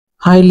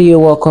Hi Leo,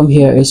 welcome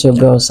here. It's your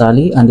girl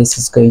Sally, and this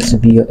is going to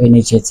be your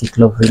energetic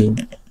love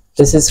reading.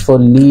 This is for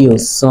Leo,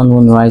 Sun,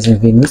 Moon, Rising,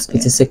 Venus.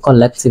 It is a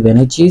collective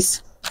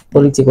energies.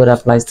 Only take what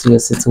applies to your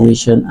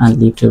situation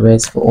and leave the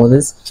rest for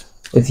others.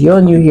 If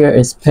you're new here,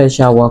 a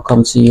special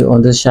welcome to you.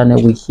 On this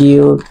channel, we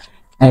heal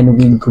and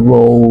we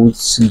grow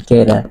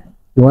together.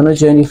 If you want to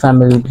join the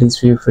family, please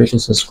feel free to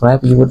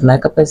subscribe. If you would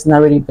like a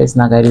personal reading,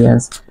 personal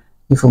guidance,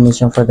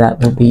 information for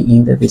that will be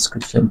in the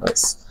description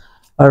box.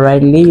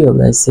 Alright, Leo,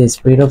 let's say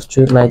spirit of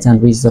truth, light,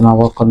 and wisdom, I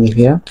welcome you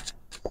here.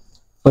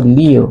 For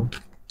Leo,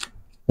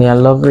 they are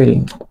love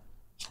reading.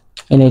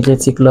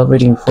 Energetic love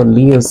reading for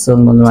Leo,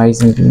 Sun, Moon,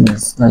 Rising,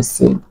 Venus. Let's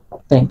see.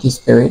 Thank you,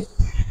 Spirit.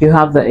 You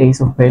have the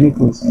Ace of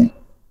Pentacles.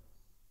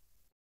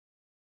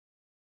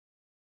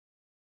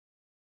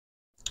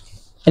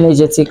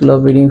 Energetic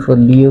love reading for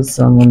Leo,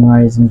 Sun, Moon,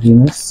 Rising,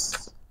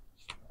 Venus.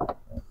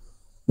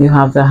 You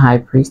have the High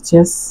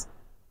Priestess.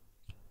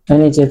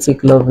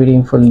 Energetic love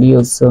reading for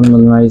Leo, Sun,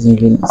 Moon, Rising,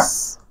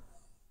 Venus.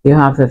 You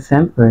have the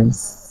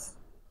Temperance.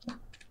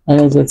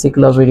 Energetic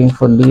love reading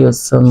for Leo,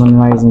 Sun, Moon,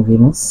 Rising,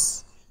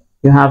 Venus.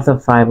 You have the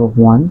Five of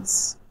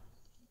Wands.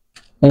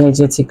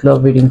 Energetic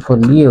love reading for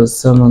Leo,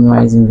 Sun, Moon,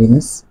 Rising,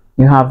 Venus.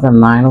 You have the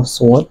Nine of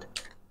Swords.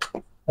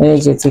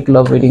 Energetic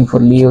love reading for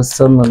Leo,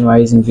 Sun, Moon,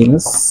 Rising,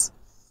 Venus.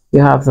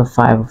 You have the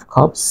Five of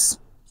Cups.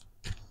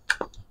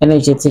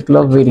 Energetic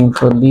love reading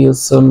for Leo,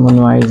 Sun,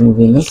 Moon, Rising,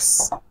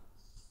 Venus.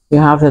 You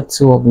have the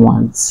Two of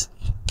Wands.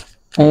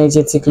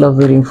 Energetic love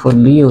reading for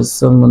Leo,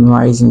 Sun, Moon,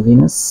 Rising,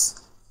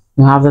 Venus.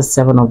 You have the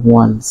Seven of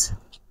Wands.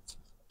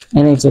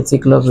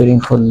 Energetic love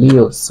reading for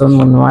Leo, Sun,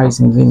 Moon,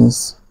 Rising,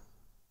 Venus.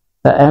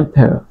 The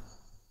Emperor.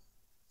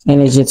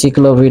 Energetic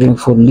love reading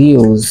for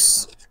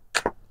Leos.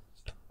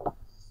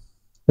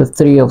 The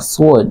Three of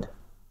Swords.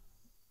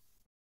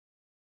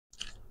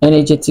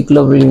 Energetic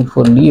love reading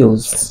for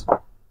Leos.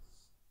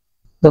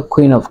 The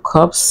Queen of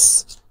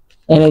Cups.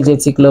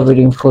 Energetic love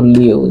reading for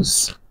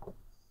Leos.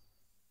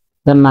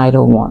 The Knight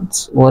of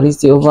Wands. What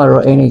is the overall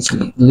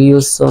energy? Leo,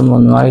 Sun,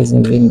 Moon,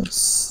 Rising,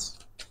 Venus.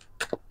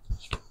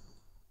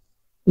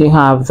 You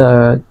have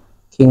the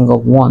King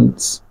of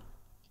Wands.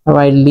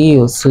 Alright,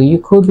 Leo, so you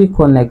could be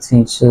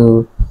connecting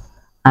to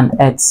an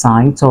earth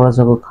sign, Taurus,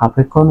 Virgo,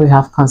 Capricorn. We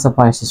have Cancer,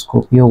 Pisces,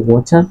 Scorpio,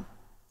 water.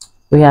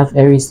 We have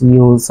Aries,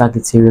 Leo,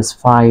 Sagittarius,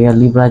 fire,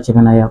 Libra,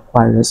 Gemini,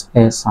 Aquarius,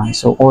 air signs.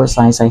 So all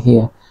signs are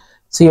here.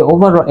 So your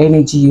overall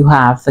energy, you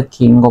have the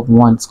King of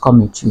Wands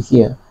coming to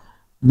here.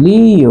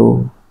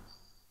 Leo,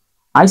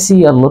 I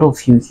see a lot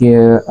of you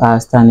here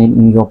standing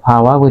in your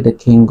power with the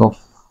King of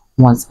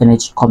Wands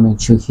energy coming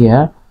to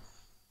here.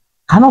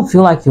 I don't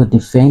feel like you're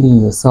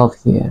defending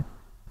yourself here.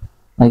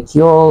 Like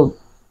you're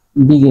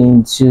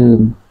beginning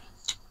to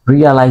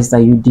realize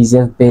that you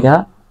deserve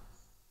better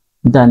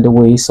than the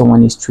way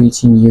someone is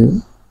treating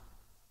you.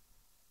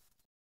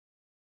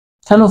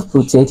 Kind of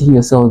protecting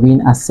yourself,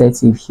 being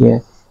assertive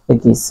here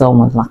against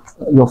someone, like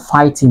you're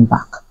fighting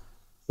back.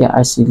 Yeah,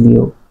 I see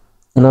Leo.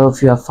 A lot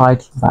of you are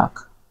fighting back.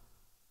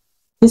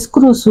 This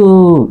could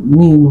also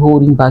mean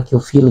holding back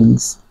your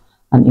feelings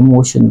and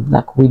emotion,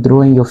 like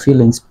withdrawing your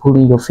feelings,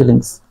 pulling your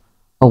feelings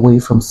away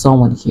from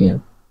someone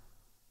here.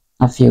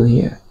 I feel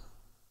here.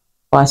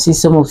 But I see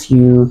some of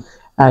you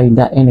are in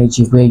that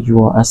energy where you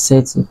are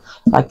assertive.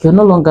 Like you're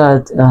no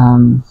longer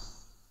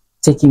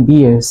taking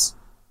BS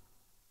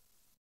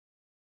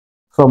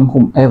from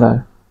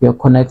whomever you're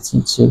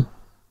connecting to.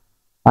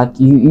 Like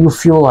you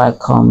feel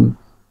like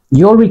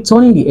you're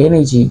returning the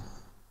energy.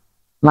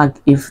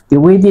 Like if the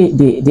way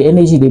the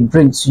energy they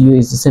bring to you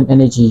is the same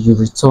energy you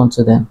return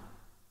to them.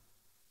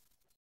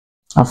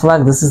 I feel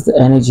like this is the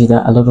energy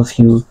that a lot of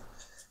you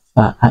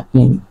are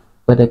in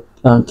with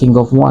the King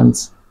of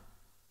Wands.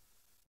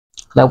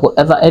 Like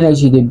whatever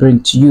energy they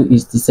bring to you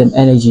is the same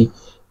energy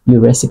you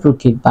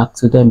reciprocate back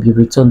to them, you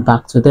return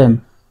back to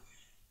them.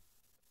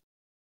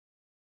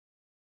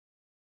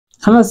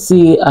 Kind of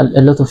see a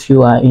lot of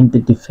you are in the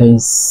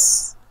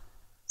defensive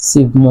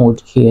mode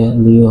here,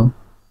 Leo.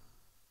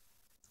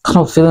 Kind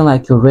of feeling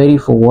like you're ready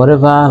for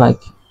whatever, like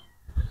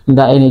in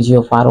that energy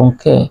of I don't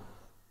care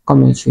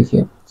coming through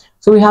here.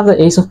 So we have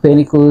the Ace of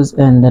Pentacles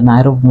and the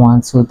Knight of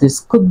Wands. So this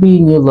could be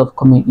new love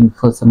coming in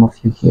for some of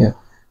you here.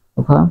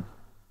 Okay.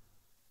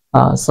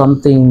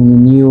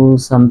 Something new,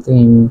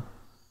 something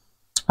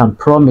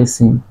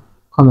promising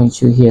coming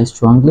through here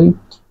strongly.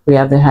 We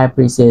have the High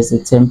Priestess, the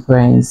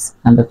Temperance,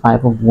 and the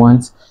Five of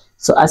Wands.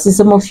 So I see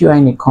some of you are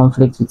in a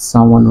conflict with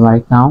someone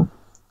right now.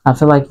 I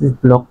feel like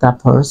you've blocked that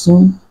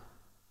person,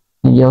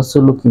 and you're also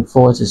looking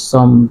forward to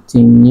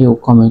something new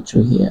coming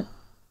through here.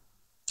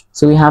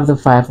 So we have the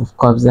Five of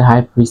Cups, the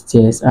High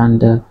Priestess, and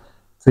the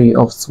Three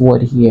of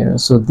Swords here.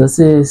 So this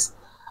is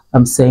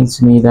saying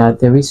to me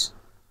that there is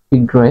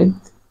regret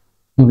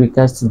in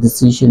regards to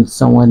decisions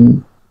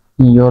someone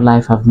in your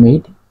life have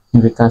made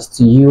in regards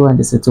to you and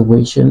the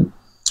situation.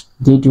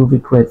 They do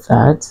regret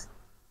that.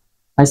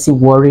 I see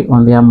worry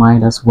on their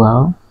mind as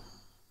well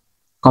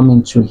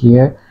coming through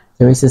here.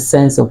 There is a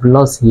sense of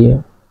loss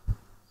here.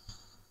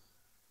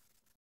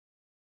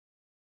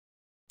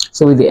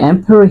 So with the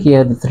Emperor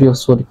here, the Three of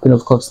Swords, Queen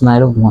of Cups,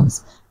 Knight of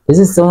Wands, This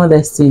is someone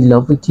that's still in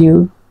love with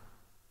you,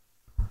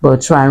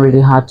 but trying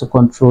really hard to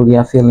control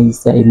their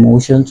feelings, their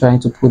emotion, trying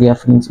to put their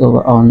feelings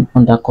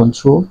under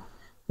control.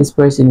 This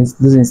person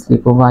is losing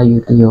sleep over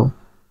you, Leo.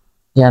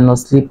 They are not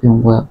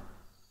sleeping well.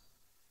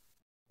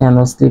 They are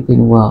not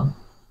sleeping well.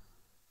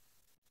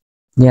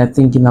 They are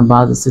thinking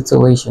about the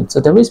situation.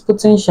 So there is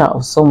potential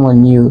of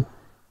someone new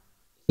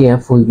here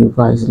for you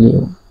guys,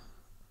 Leo.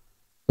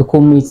 You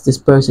could meet this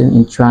person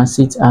in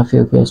transit. I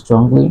feel very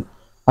strongly,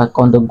 like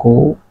on the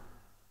go.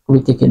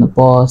 Could be taking a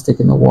bus,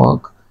 taking a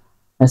walk,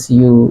 as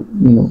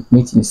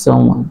meeting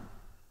someone.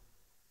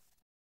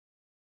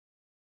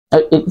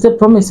 It's a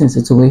promising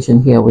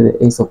situation here with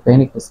the Ace of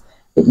Pentacles.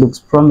 It looks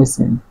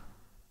promising.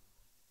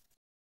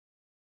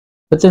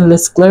 But then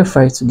let's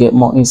clarify to get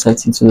more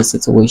insight into the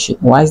situation.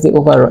 Why is the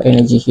overall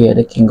energy here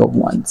the King of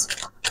Wands?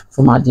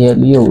 For my dear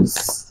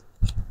Leos,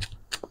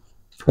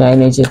 the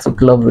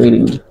energetic love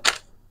reading.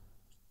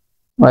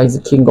 Why is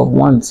the King of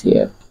Wands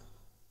here?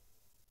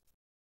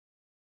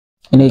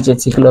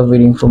 Energetic love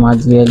reading for my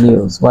dear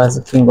Leos. Why is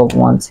the King of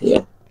Wands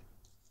here?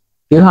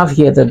 You have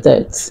here the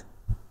Death.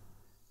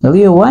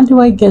 Leo, why do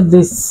I get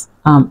this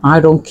I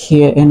don't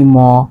care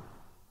anymore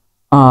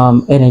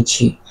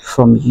energy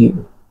from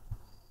you?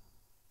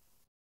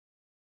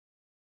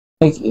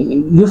 Like,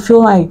 you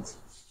feel like,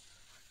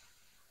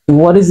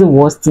 what is the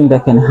worst thing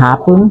that can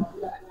happen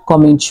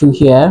coming through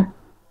here?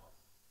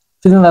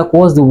 Feeling like,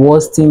 what's the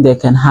worst thing that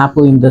can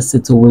happen in the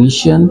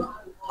situation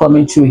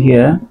coming through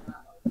here?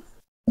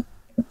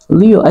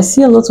 Leo, I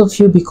see a lot of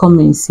you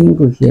becoming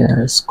single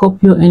here.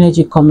 Scorpio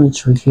energy coming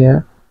through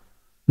here.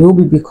 You'll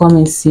be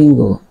becoming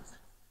single.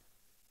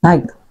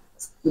 Like,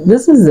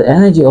 this is the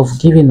energy of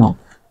giving up.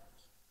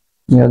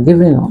 You're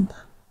giving up.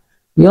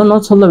 You're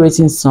not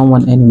tolerating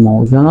someone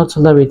anymore. You're not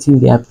tolerating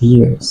their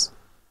behaviors.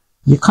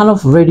 You're kind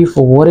of ready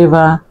for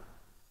whatever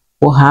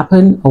will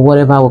happen or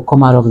whatever will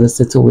come out of the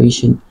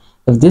situation.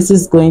 If this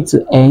is going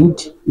to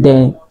end,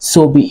 then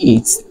so be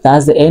it.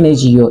 That's the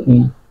energy you're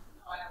in.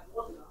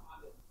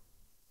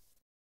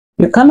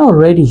 You're kind of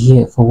ready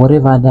here for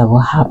whatever that will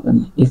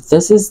happen. If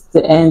this is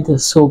the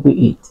end, so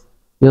be it.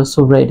 You're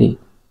so ready.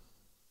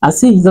 I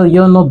see though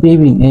you're not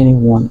babying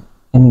anyone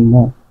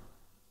anymore.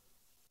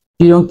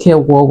 You don't care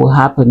what will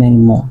happen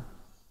anymore.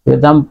 You're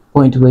at that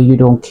point where you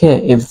don't care.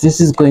 If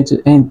this is going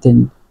to end,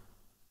 then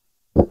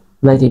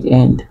let it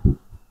end.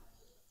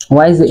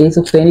 Why is the Ace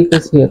of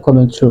Pentacles here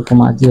coming through for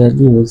my dear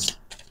Leos?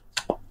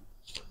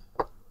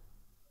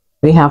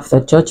 We have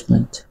the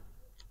Judgment.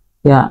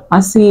 Yeah, I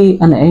see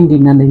an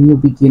ending and a new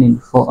beginning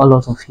for a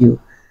lot of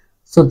you.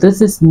 So this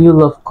is new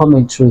love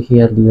coming through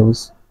here,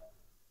 Leos.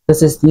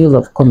 This is new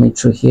love coming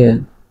through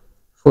here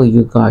for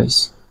you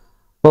guys.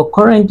 But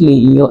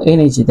currently in your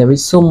energy, there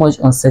is so much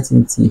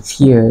uncertainty,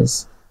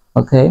 fears,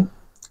 okay,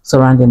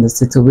 surrounding the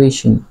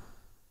situation.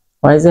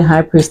 Why is the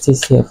High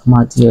Priestess here for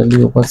my dear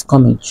Leo? What's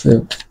coming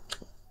through?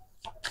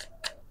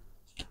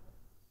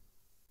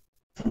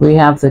 We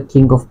have the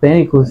King of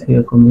Pentacles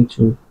here coming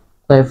through,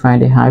 clarifying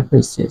the High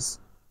Priestess.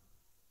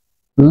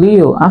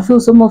 Leo, I feel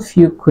some of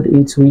you could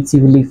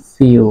intuitively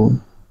feel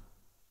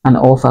an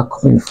offer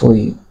coming for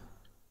you.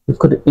 You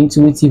could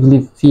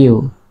intuitively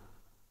feel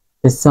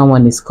that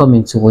someone is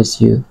coming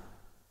towards you.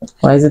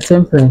 Why is the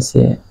Temperance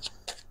here?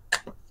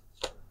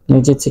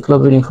 Energetic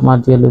love reading from our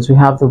dear Leos. We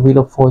have the Wheel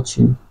of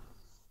Fortune.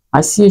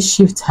 I see a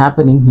shift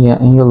happening here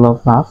in your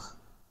love life.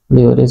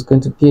 Leo, there's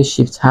going to be a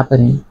shift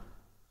happening.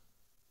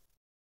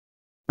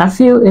 I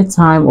feel a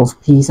time of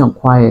peace and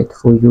quiet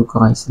for you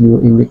guys, Leo,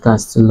 in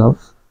regards to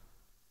love.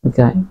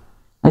 Okay.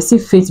 I see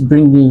fate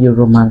bringing you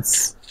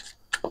romance.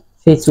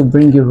 Fate will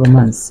bring you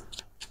romance.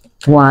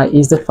 Why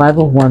is the Five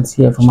of Wands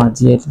here from our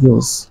dear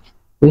Leos?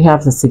 We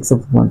have the Six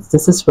of Wands.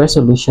 This is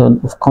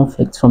resolution of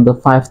conflict from the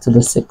 5 to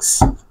the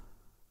 6.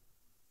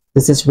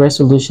 This is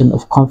resolution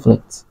of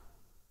conflict.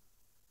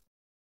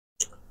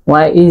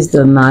 Why is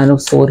the Nine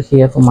of Swords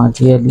here from our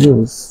dear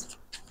Leos?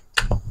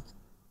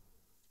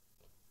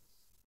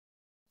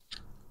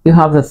 You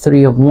have the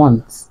Three of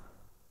Wands.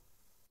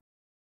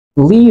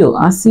 Leo,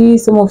 I see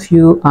some of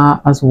you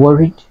are as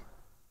worried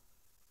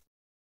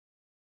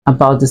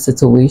about the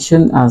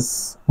situation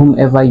as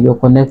whomever you're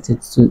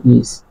connected to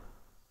is.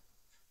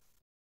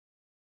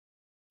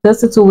 The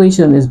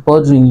situation is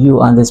bothering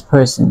you and this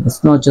person.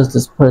 It's not just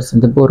this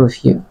person, the both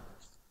of you.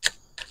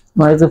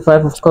 Why is the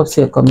Five of Cups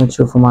here coming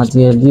through from our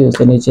dear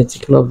Leo's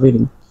energetic love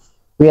reading?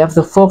 We have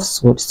the Fourth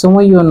Sword.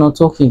 Someone you are not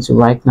talking to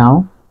right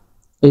now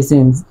is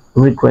in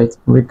regret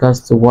in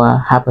regards to what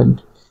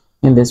happened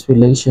in this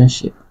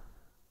relationship.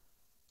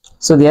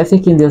 So they are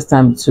taking this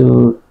time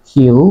to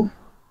heal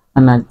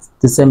and at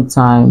the same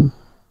time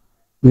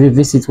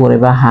revisit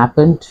whatever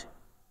happened.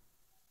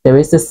 There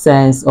is a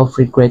sense of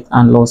regret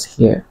and loss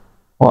here,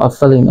 or a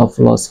feeling of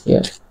loss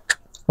here.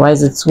 Why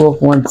is it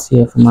 12 Wands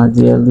here for my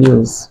dear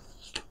Leos?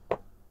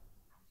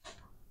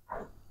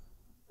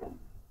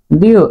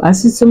 Leo, I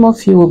see some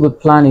of you will be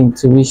planning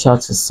to reach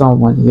out to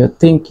someone. You're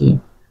thinking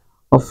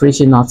of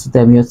reaching out to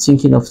them. You're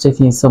thinking of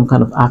taking some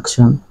kind of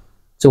action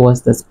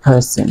towards this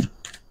person.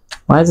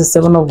 Why is the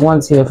Seven of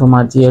Wands here for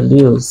my dear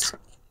Leos?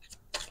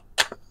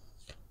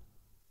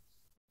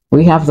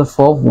 We have the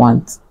 4 of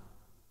Wands.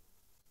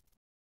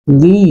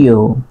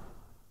 Leo,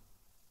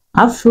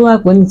 I feel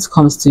like when it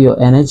comes to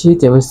your energy,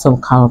 there is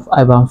some kind of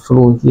ebb and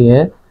flow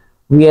here,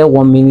 where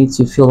 1 minute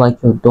you feel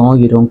like you're done,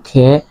 you don't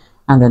care,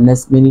 and the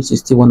next minute you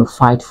still want to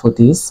fight for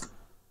this.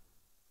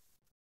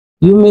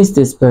 You miss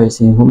this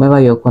person, whomever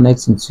you're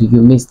connecting to,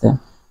 you miss them,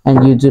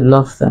 and you do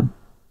love them.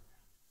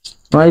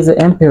 Why is the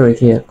Emperor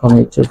here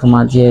coming through from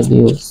our dear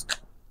Leos?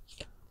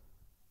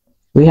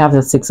 We have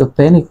the 6 of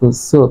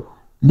Pentacles. So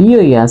Leo,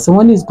 yeah,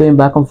 someone is going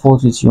back and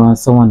forth with you and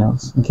someone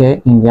else,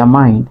 okay, in their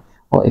mind,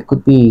 or it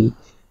could be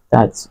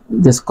that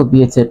this could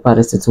be a third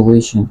party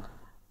situation.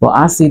 But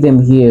I see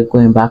them here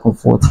going back and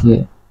forth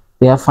here.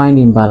 They are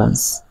finding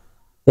balance.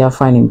 They are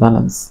finding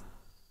balance.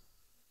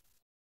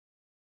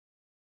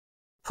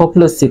 4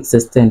 plus 6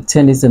 is 10.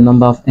 10 is the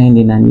number of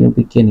ending and new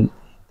beginning.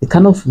 They're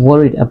kind of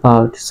worried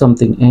about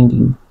something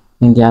ending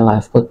in their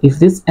life. But if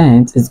this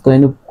ends, it's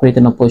going to create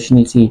an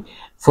opportunity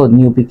for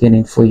new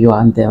beginning for you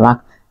and their life.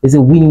 There's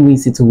a win-win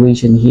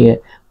situation here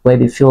where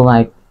they feel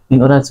like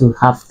in order to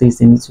have this,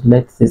 they need to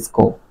let this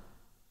go.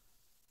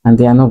 And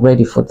they are not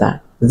ready for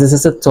that. This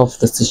is a tough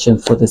decision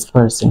for this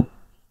person.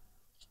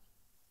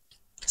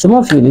 Some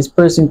of you, this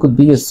person could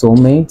be your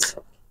soulmate.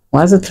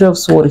 Why is the 3 of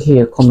Swords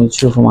here coming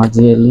through from our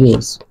dear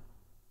Leos?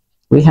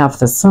 We have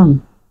the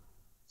Sun.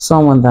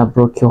 Someone that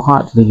broke your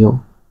heart,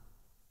 Leo.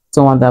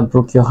 Someone that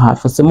broke your heart.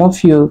 For some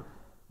of you,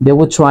 they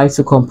will try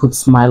to come put a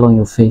smile on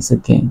your face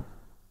again.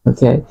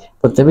 Okay?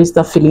 But there is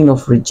that feeling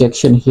of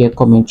rejection here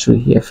coming through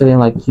here. Feeling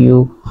like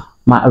you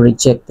might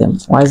reject them.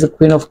 Why is the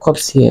Queen of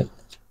Cups here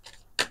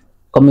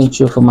coming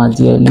through from our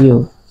dear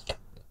Leo?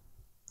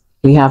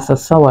 We have the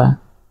Tower.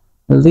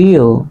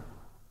 Leo.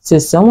 So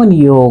someone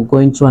you're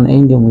going through an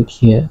ending with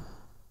here,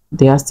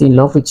 they are still in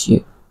love with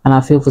you. And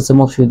I feel for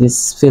some of you,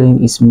 this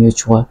feeling is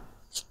mutual.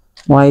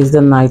 Why is the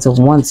Knight of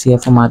Wands here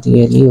from our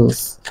dear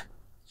Leos?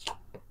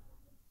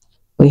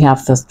 We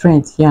have the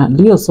Strength. Yeah,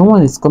 Leo,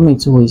 someone is coming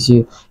towards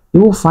you. You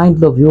will find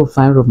love, you will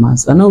find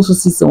romance. And also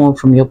see someone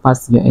from your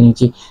past in your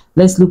energy.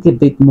 Let's look a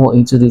bit more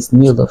into this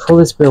new love.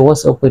 Holy Spirit,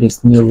 what's up with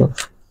this new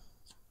love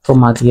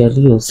from our dear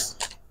Leos?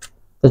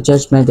 The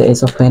Judgment, the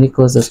Ace of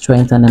Pentacles, the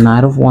Strength, and the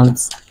Knight of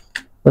Wands.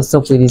 What's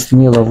up with this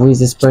new love? Who is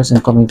this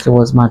person coming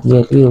towards my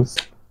dear Leos?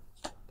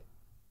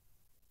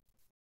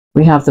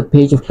 We have the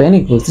Page of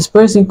Pentacles. This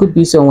person could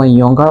be someone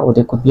younger, or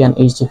there could be an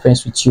age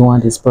difference with you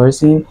and this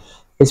person.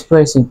 This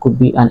person could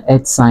be an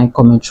earth sign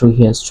coming through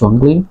here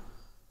strongly.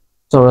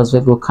 Taurus,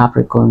 Virgo,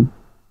 Capricorn.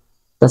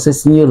 This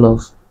is new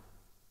love.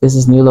 This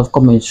is new love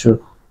coming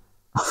through.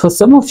 For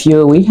some of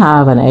you, we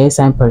have an air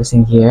sign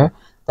person here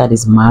that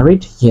is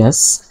married.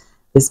 Yes,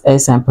 this air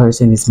sign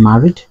person is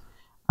married.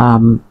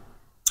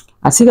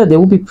 I see that they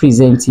will be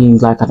presenting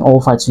like an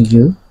offer to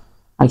you.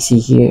 I see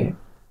here.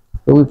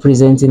 They will be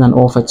presenting an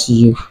offer to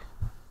you.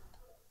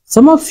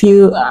 Some of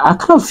you, I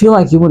kind of feel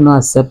like you will not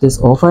accept this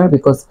offer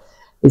because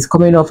it's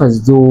coming off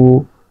as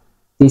though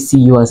they see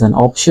you as an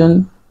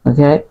option.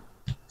 Okay,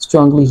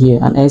 strongly here,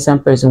 an air sign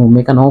person will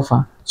make an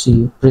offer to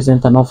you,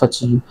 present an offer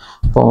to you,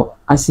 but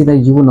I see that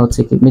you will not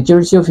take it.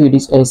 Majority of you,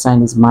 this air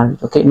sign is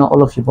married. Okay, not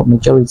all of you, but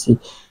majority,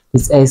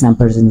 this air sign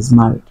person is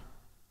married.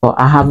 But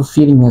I have a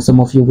feeling that some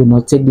of you will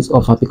not take this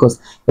offer because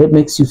it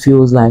makes you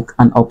feel like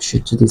an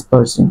option to this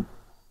person.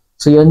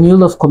 So your new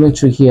love coming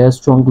through here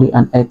strongly,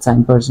 an earth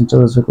sign person,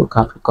 Taurus, Virgo,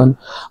 Capricorn.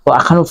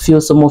 But I kind of feel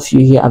some of you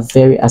here are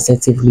very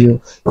assertive, Leo.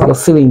 You're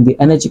feeling the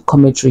energy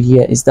coming through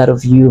here is that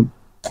of you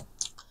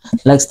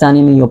like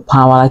standing in your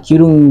power, like you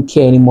don't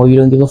care anymore, you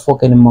don't give a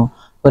fuck anymore.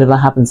 Whatever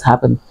happens,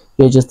 happen.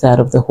 You're just tired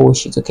of the whole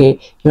shit, okay?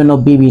 You're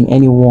not babying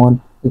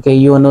anyone. Okay,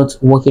 you are not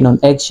working on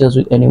eggshells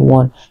with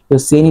anyone. You're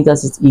saying it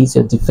as it is.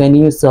 You're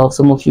defending yourself.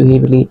 Some of you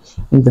heavily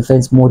in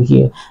defense mode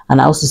here. And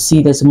I also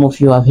see that some of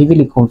you are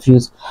heavily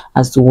confused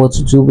as to what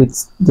to do with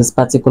this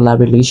particular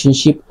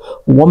relationship.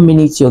 1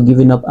 minute you're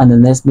giving up and the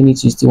next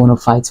minute you still want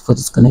to fight for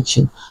this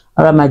connection.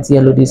 Alright, my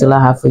dear Lord, this is all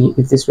I have for you.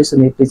 If this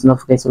resonates, please don't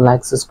forget to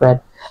like,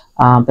 subscribe.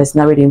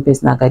 Personal reading,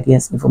 personal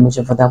guidance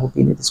information for that will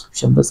be in the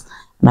description box.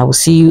 And I will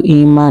see you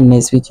in my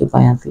next video.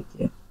 Bye and take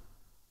care.